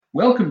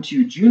Welcome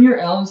to Junior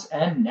L's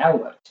and Now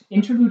What,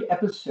 interlude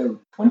episode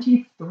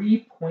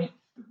 23.3.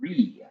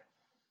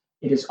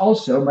 It is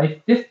also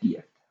my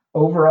 50th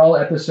overall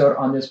episode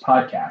on this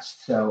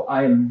podcast, so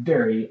I am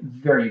very,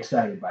 very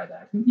excited by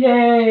that.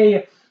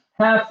 Yay!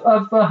 Half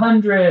of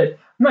 100. I'm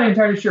not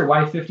entirely sure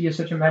why 50 is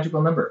such a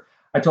magical number.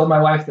 I told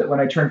my wife that when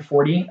I turn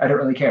 40, I don't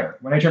really care.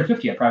 When I turn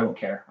 50, I probably won't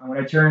care. And when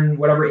I turn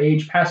whatever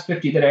age past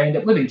 50 that I end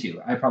up living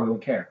to, I probably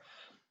won't care.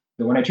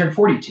 But when I turn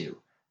 42,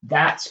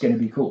 that's going to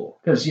be cool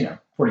because,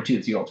 42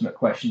 is the ultimate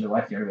question of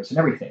life, the universe, and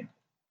everything.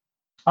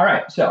 All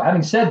right, so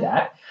having said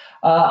that,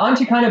 on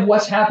to kind of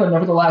what's happened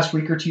over the last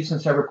week or two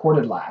since I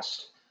recorded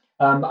last.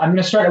 I'm going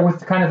to start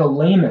with kind of the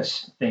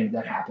lamest thing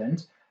that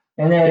happened,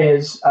 and that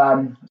is,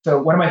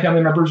 so one of my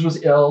family members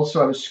was ill,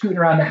 so I was scooting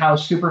around the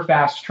house super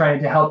fast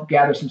trying to help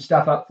gather some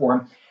stuff up for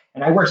him,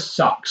 and I wear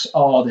socks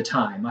all the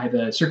time. I have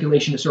a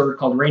circulation disorder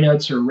called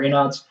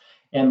Raynaud's,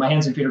 and my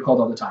hands and feet are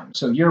cold all the time.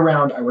 So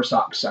year-round, I wear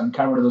socks. I'm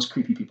kind of one of those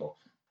creepy people.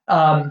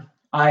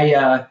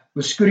 I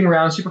was scooting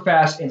around super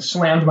fast and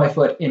slammed my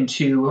foot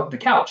into the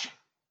couch.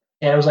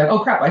 And I was like, oh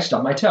crap, I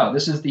stubbed my toe.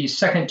 This is the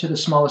second to the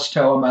smallest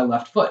toe on my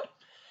left foot.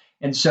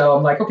 And so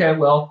I'm like, okay,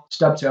 well,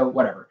 stub toe,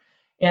 whatever.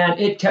 And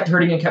it kept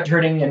hurting and kept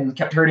hurting and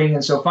kept hurting.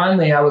 And so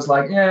finally I was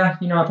like, I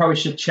probably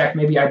should check.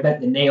 Maybe I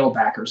bent the nail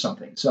back or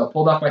something. So I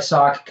pulled off my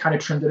sock, kind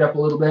of trimmed it up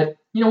a little bit.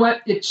 You know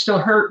what? It still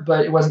hurt,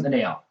 but it wasn't the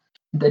nail.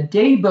 The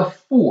day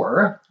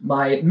before,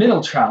 my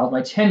middle child,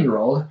 my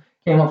 10-year-old,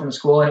 came home from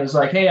school and he was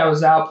like, hey, I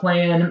was out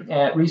playing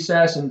at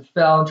recess and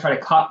fell and tried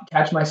to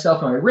catch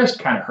myself and my wrist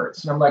kind of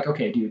hurts. And I'm like,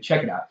 okay, dude,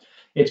 check it out.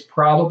 It's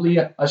probably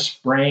a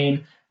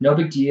sprain. No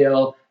big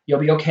deal. You'll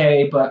be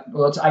okay, but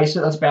let's ice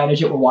it. Let's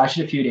bandage it. We'll watch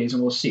it a few days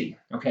and we'll see.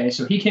 Okay,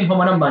 so he came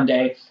home on a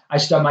Monday. I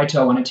stubbed my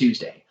toe on a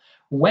Tuesday.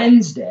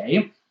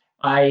 Wednesday,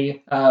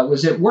 I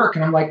was at work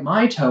and I'm like,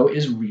 my toe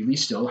is really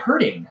still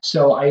hurting.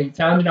 So I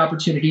found an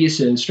opportunity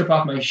to strip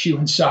off my shoe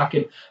and sock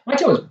and my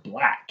toe is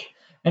black.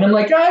 And I'm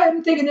like,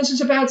 I'm thinking this is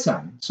a bad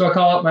sign. So I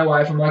call up my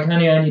wife. I'm like,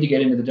 honey, I need to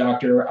get into the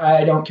doctor.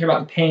 I don't care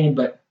about the pain,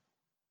 but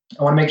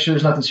I want to make sure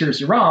there's nothing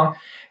seriously wrong.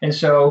 And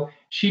so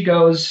she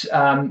goes,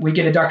 we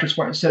get a doctor's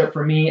appointment set up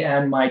for me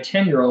and my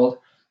 10-year-old.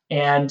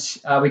 And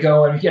we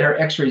go and we get our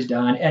x-rays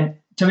done. And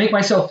to make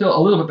myself feel a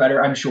little bit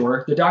better, I'm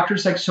sure, the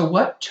doctor's like, so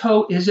what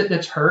toe is it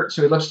that's hurt?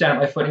 So he looks down at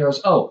my foot and he goes,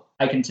 oh,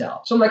 I can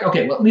tell. So I'm like,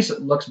 okay, well, at least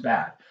it looks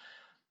bad.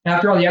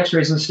 After all the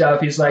x-rays and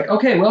stuff, he's like,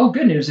 okay, well,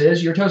 good news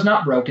is your toe's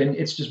not broken.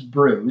 It's just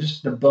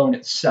bruised, the bone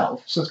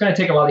itself. So it's going to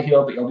take a while to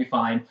heal, but you'll be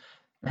fine.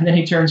 And then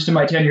he turns to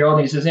my 10-year-old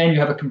and he says, and you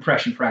have a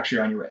compression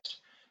fracture on your wrist.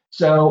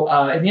 So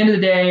at the end of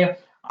the day,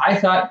 I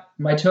thought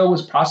my toe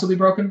was possibly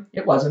broken.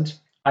 It wasn't.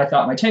 I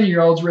thought my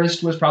 10-year-old's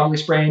wrist was probably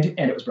sprained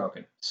and it was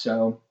broken.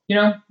 So,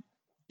 Dad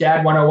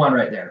 101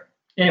 right there.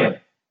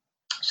 Anyway,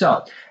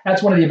 so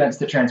that's one of the events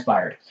that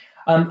transpired.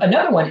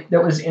 Another one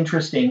that was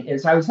interesting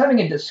is I was having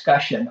a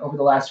discussion over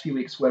the last few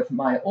weeks with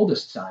my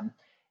oldest son.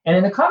 And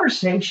in the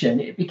conversation,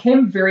 it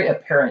became very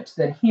apparent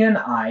that he and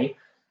I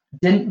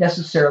didn't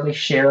necessarily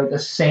share the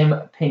same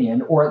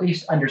opinion or at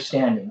least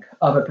understanding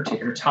of a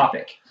particular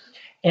topic.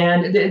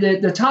 And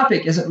the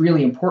topic isn't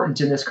really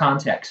important in this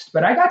context,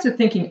 but I got to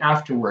thinking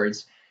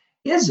afterwards,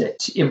 is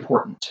it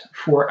important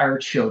for our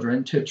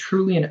children to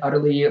truly and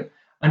utterly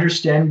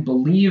understand,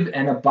 believe,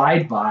 and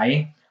abide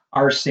by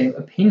our same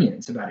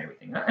opinions about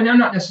everything? And I'm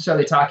not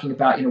necessarily talking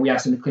about, we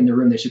ask them to clean their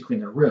room, they should clean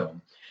their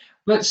room,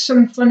 but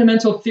some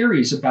fundamental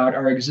theories about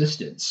our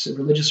existence,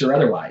 religious or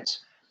otherwise.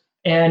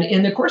 And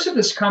in the course of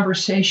this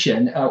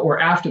conversation, or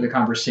after the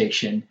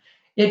conversation,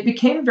 it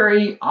became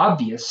very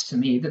obvious to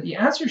me that the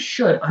answer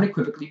should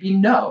unequivocally be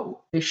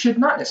no. They should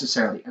not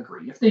necessarily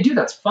agree. If they do,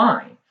 that's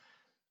fine.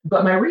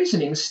 But my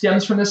reasoning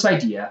stems from this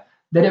idea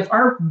that if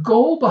our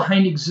goal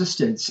behind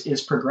existence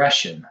is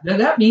progression, then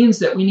that means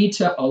that we need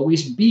to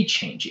always be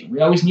changing.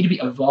 We always need to be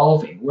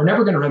evolving. We're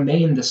never going to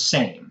remain the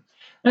same.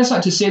 That's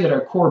not to say that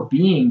our core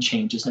being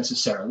changes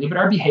necessarily, but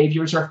our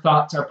behaviors, our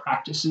thoughts, our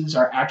practices,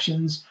 our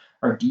actions,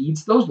 our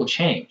deeds, those will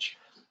change.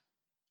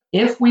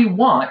 If we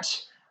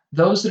want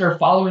those that are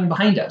following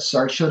behind us,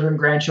 our children,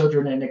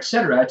 grandchildren, and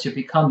etc., to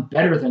become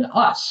better than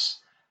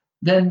us,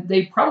 then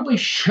they probably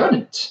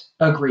shouldn't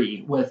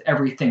agree with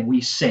everything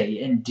we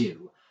say and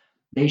do.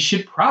 They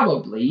should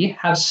probably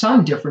have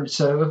some different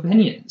set of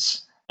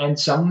opinions, and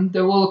some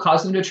that will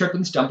cause them to trip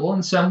and stumble,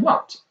 and some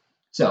won't.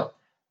 So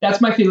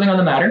that's my feeling on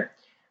the matter.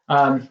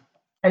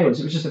 Anyways,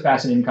 it was just a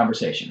fascinating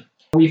conversation.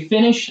 We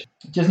finished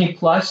Disney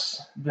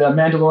Plus, The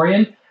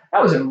Mandalorian.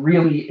 That was a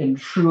really and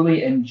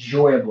truly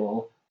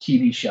enjoyable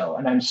TV show,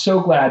 and I'm so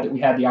glad that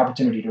we had the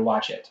opportunity to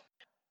watch it.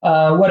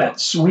 What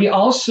else? I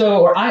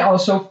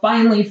also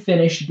finally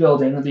finished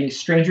building the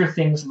Stranger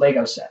Things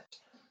Lego set.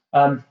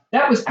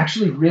 That was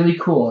actually really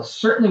cool.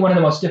 Certainly one of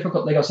the most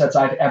difficult Lego sets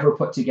I've ever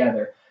put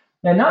together.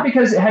 And not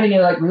because it had any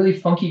really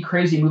funky,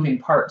 crazy moving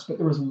parts, but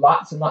there was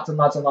lots and lots and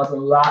lots and lots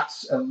and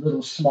lots of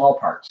little small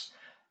parts.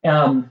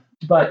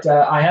 But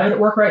I have it at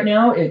work right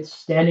now. It's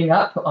standing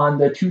up on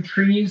the two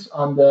trees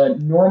on the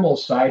normal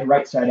side,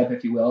 right side up,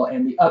 if you will,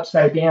 and the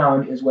upside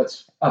down is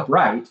what's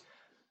upright.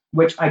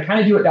 which I kind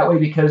of do it that way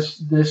because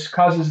this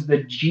causes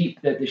the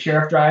Jeep that the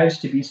sheriff drives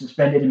to be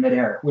suspended in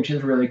midair, which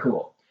is really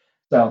cool.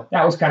 So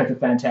that was kind of a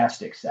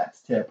fantastic set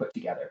to put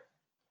together.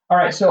 All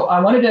right, so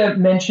I wanted to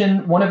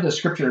mention one of the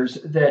scriptures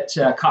that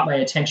caught my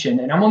attention,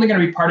 and I'm only going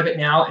to read part of it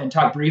now and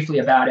talk briefly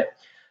about it.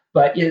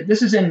 But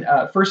this is in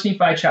 1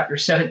 Nephi chapter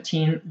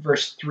 17,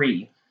 verse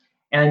 3.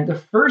 And the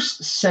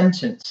first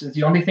sentence is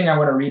the only thing I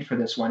want to read for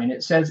this one. And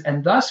it says,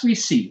 "And thus we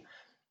see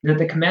that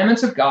the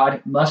commandments of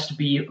God must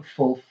be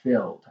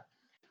fulfilled."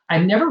 I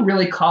never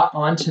really caught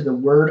on to the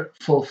word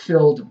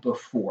fulfilled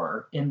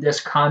before in this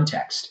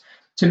context.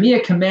 To me, a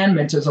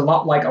commandment is a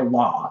lot like a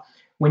law.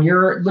 When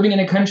you're living in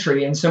a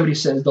country and somebody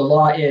says the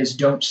law is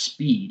don't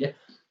speed,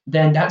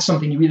 then that's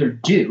something you either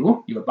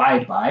do, you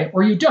abide by,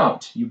 or you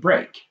don't, you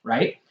break,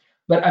 right?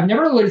 But I've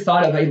never really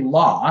thought of a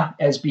law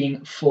as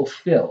being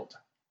fulfilled.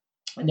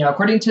 Now,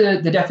 according to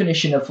the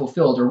definition of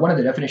fulfilled, or one of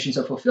the definitions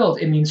of fulfilled,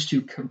 it means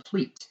to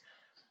complete.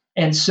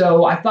 And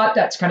so I thought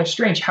that's kind of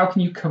strange. How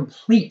can you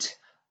complete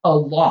a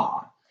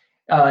law?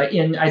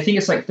 I think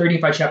it's like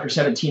 35 chapter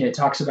 17, it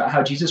talks about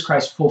how Jesus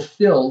Christ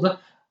fulfilled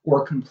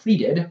or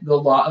completed the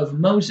law of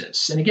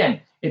Moses. And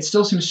again, it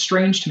still seems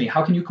strange to me.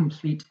 How can you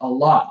complete a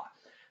law?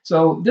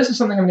 So this is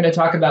something I'm going to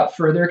talk about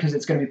further because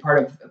it's going to be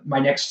part of my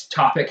next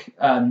topic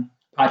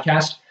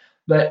podcast.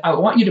 But I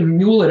want you to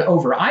mule it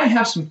over. I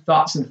have some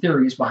thoughts and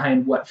theories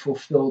behind what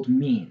fulfilled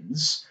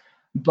means,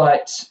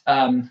 but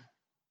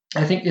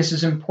I think this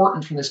is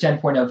important from the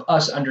standpoint of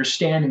us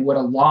understanding what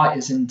a law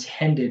is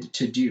intended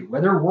to do,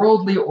 whether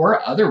worldly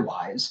or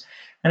otherwise.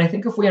 And I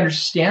think if we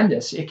understand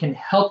this, it can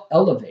help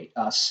elevate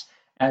us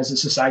as a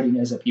society and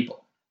as a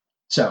people.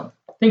 So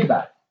think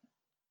about it.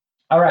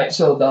 All right,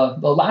 so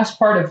the last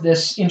part of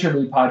this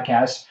interlude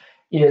podcast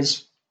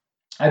is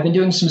I've been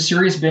doing some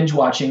serious binge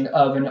watching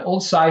of an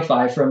old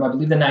sci-fi from, I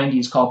believe, the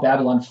 90s called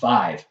Babylon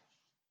 5.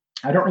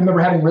 I don't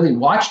remember having really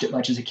watched it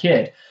much as a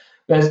kid,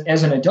 but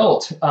as an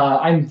adult,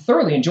 I'm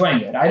thoroughly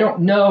enjoying it. I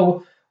don't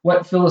know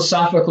what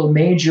philosophical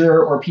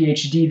major or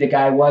PhD the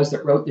guy was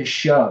that wrote this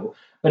show,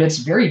 but it's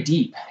very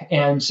deep.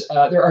 And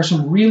there are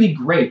some really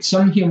great,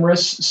 some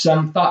humorous,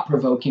 some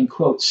thought-provoking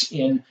quotes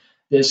in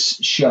this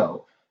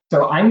show.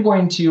 So I'm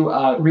going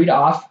to read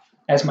off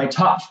as my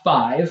top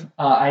 5.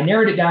 I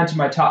narrowed it down to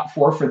my top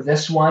 4 for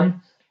this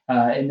one,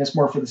 and this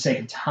more for the sake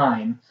of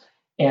time.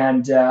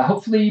 And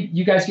hopefully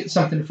you guys get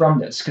something from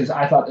this, because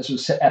I thought this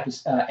was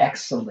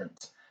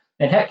excellent.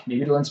 And heck,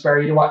 maybe it'll inspire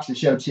you to watch the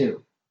show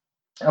too.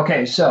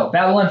 Okay, so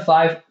Babylon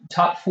 5,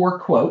 top 4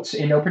 quotes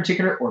in no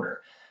particular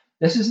order.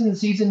 This is in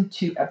season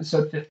 2,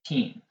 episode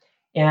 15.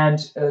 And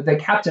the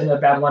captain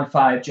of Babylon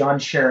 5, John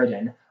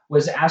Sheridan,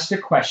 was asked a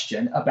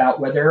question about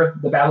whether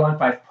the Babylon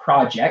 5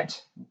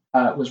 project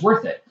was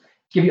worth it.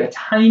 To give you a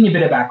tiny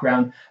bit of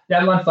background,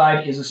 Babylon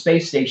 5 is a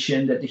space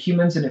station that the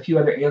humans and a few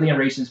other alien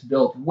races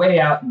built way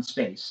out in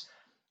space.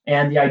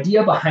 And the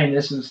idea behind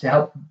this was to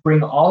help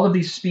bring all of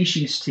these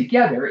species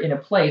together in a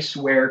place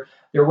where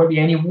there wouldn't be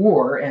any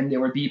war and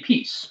there would be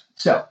peace.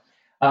 So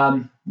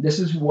this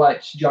is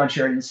what John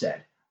Sheridan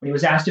said. When he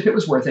was asked if it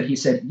was worth it, he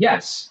said,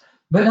 "Yes,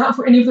 but not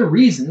for any of the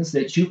reasons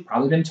that you've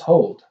probably been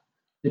told.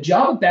 The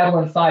job of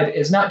Babylon 5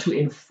 is not to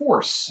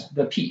enforce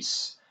the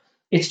peace.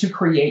 It's to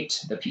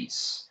create the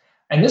peace.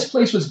 And this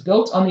place was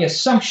built on the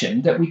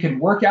assumption that we could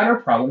work out our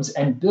problems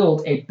and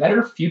build a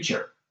better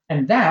future.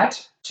 And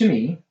that, to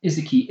me, is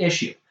the key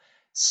issue.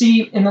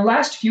 See, in the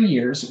last few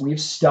years,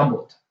 we've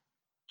stumbled.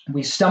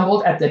 We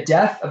stumbled at the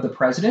death of the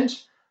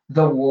president,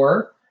 the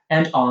war,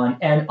 and on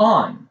and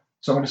on."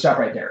 So I'm going to stop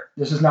right there.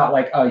 This is not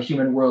like a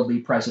human worldly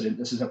president.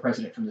 This is a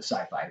president from the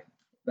sci-fi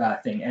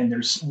thing. And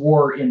there's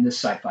war in this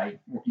sci-fi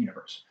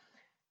universe.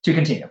 To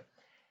continue.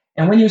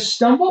 "And when you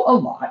stumble a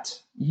lot,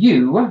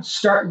 you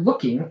start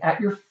looking at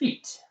your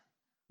feet.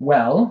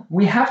 Well,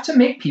 we have to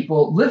make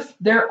people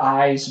lift their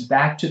eyes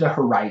back to the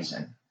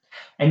horizon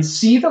and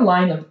see the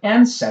line of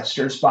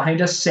ancestors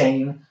behind us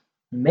saying,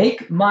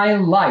 'Make my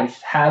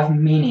life have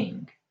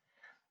meaning.'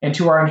 And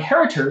to our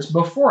inheritors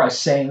before us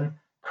saying,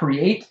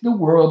 'Create the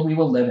world we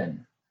will live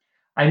in.'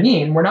 I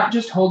mean, we're not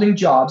just holding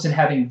jobs and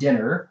having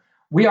dinner.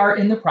 We are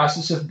in the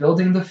process of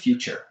building the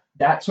future.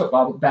 That's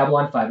what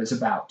Babylon 5 is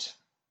about."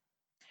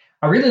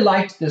 I really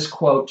liked this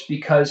quote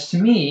because to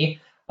me,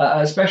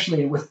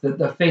 especially with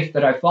the faith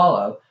that I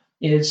follow,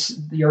 is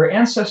your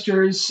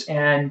ancestors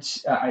and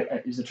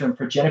is the term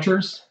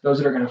progenitors, those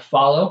that are going to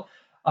follow,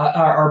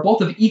 are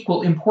both of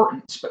equal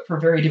importance, but for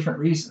very different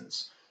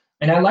reasons.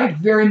 And I liked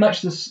very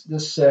much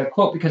this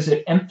quote because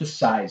it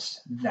emphasized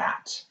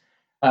that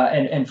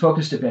and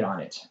focused a bit on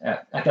it.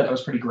 I thought that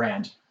was pretty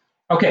grand.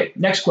 Okay,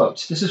 next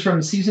quote. This is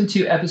from season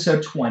 2,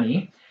 episode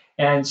 20.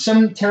 And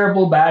some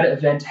terrible bad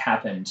event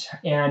happened.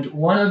 And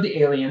one of the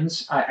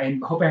aliens, I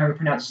hope I'm going to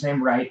pronounce his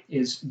name right,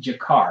 is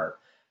Jakar.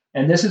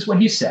 And this is what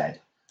he said: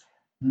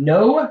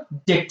 "No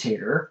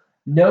dictator,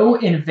 no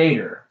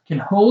invader can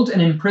hold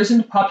an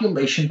imprisoned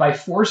population by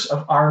force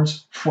of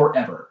arms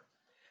forever.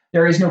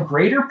 There is no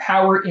greater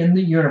power in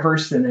the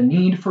universe than the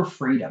need for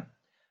freedom.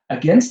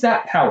 Against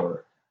that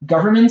power,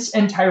 governments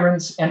and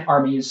tyrants and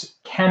armies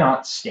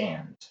cannot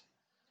stand."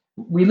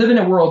 we live in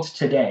a world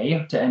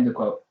today, to end the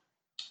quote,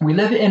 we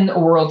live in a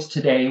world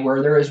today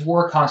where there is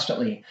war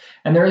constantly.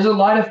 And there is a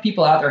lot of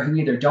people out there who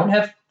either don't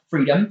have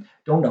freedom,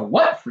 don't know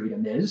what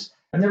freedom is,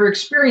 have never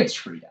experienced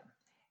freedom.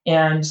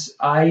 And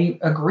I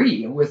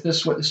agree with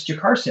this, what this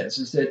Jakar says,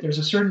 is that there's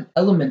a certain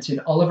element in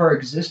all of our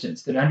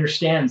existence that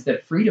understands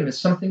that freedom is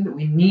something that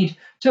we need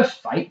to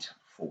fight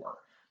for,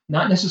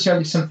 not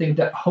necessarily something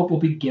that hope will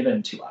be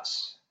given to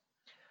us.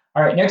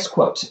 All right, next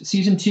quote,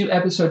 season 2,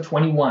 episode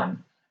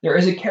 21. There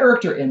is a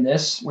character in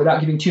this, without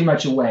giving too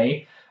much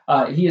away.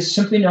 He is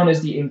simply known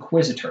as the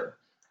Inquisitor.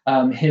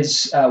 One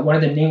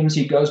of the names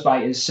he goes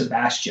by is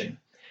Sebastian.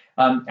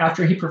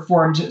 After he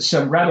performed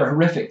some rather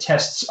horrific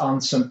tests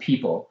on some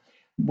people,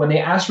 when they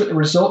asked what the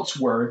results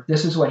were,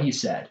 this is what he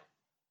said.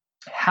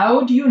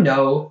 How do you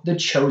know the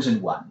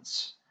chosen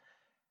ones?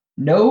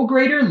 No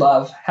greater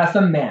love hath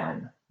a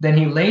man than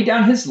he lay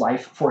down his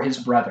life for his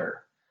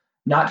brother,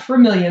 not for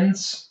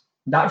millions,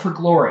 not for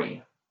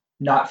glory,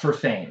 not for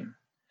fame,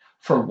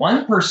 for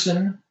one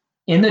person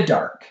in the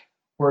dark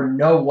where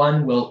no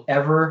one will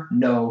ever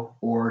know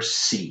or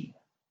see.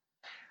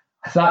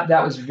 I thought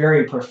that was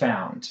very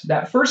profound.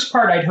 That first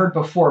part I'd heard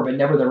before, but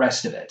never the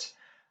rest of it.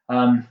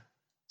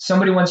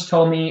 Somebody once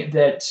told me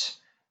that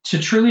to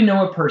truly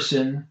know a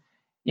person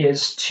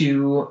is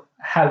to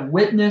have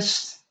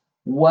witnessed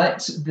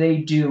what they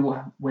do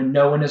when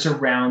no one is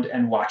around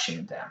and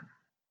watching them.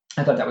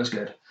 I thought that was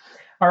good.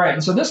 All right,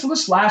 and so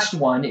this last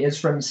one is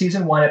from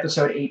season 1,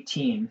 episode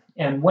 18.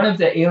 And one of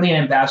the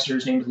alien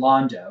ambassadors named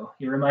Londo,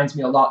 he reminds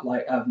me a lot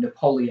of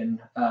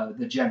Napoleon,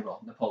 the general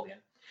Napoleon.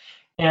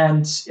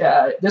 And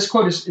this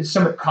quote is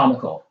somewhat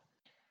comical.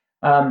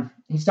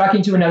 He's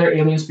talking to another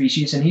alien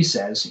species, and he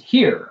says,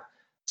 here,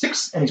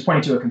 and he's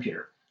pointing to a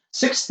computer,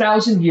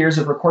 6,000 years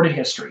of recorded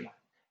history.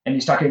 And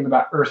he's talking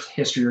about Earth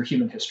history or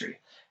human history.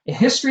 A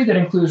history that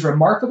includes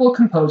remarkable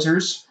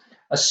composers,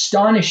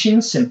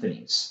 astonishing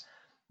symphonies.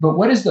 But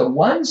what is the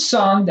one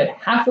song that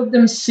half of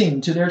them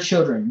sing to their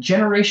children,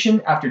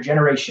 generation after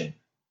generation?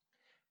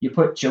 You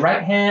put your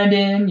right hand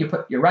in, you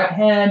put your right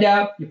hand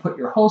out, you put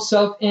your whole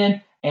self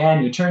in,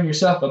 and you turn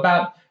yourself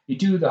about. You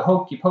do the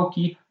hokey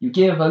pokey, you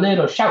give a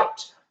little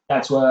shout.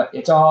 That's what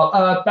it's all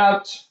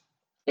about.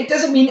 It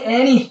doesn't mean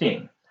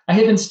anything. I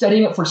have been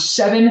studying it for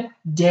 7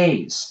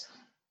 days.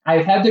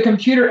 I've had the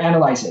computer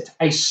analyze it.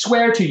 I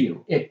swear to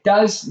you, it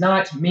does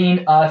not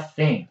mean a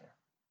thing.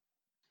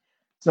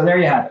 So there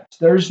you have it.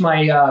 There's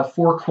my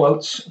 4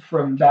 quotes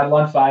from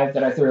Babylon 5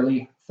 that I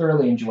thoroughly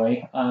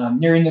enjoy.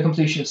 Nearing the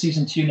completion of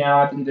season 2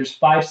 now. I believe there's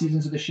 5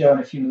 seasons of the show and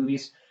a few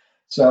movies.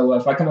 So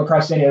if I come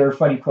across any other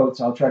funny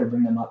quotes, I'll try to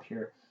bring them up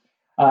here.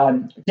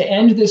 To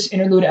end this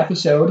interlude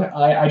episode,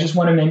 I just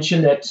want to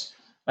mention that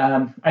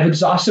I've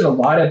exhausted a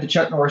lot of the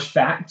Chuck Norris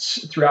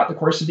facts throughout the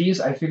course of these.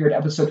 I figured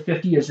episode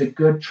 50 is a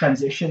good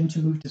transition to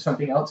move to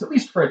something else, at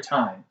least for a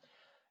time.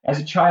 As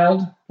a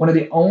child, one of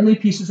the only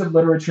pieces of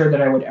literature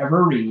that I would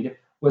ever read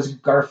was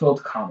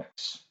Garfield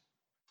comics.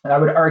 And I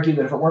would argue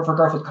that if it weren't for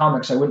Garfield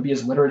comics, I wouldn't be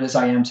as literate as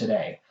I am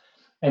today.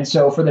 And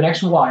so for the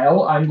next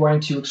while, I'm going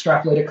to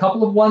extrapolate a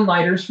couple of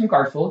one-liners from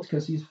Garfield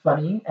because he's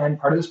funny, and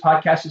part of this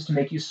podcast is to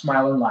make you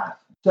smile and laugh.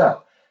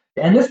 So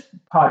to end this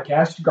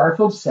podcast,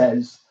 Garfield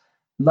says,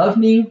 love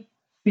me,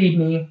 feed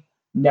me,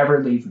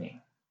 never leave me.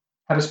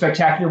 Have a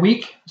spectacular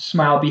week,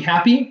 smile, be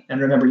happy,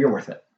 and remember you're worth it.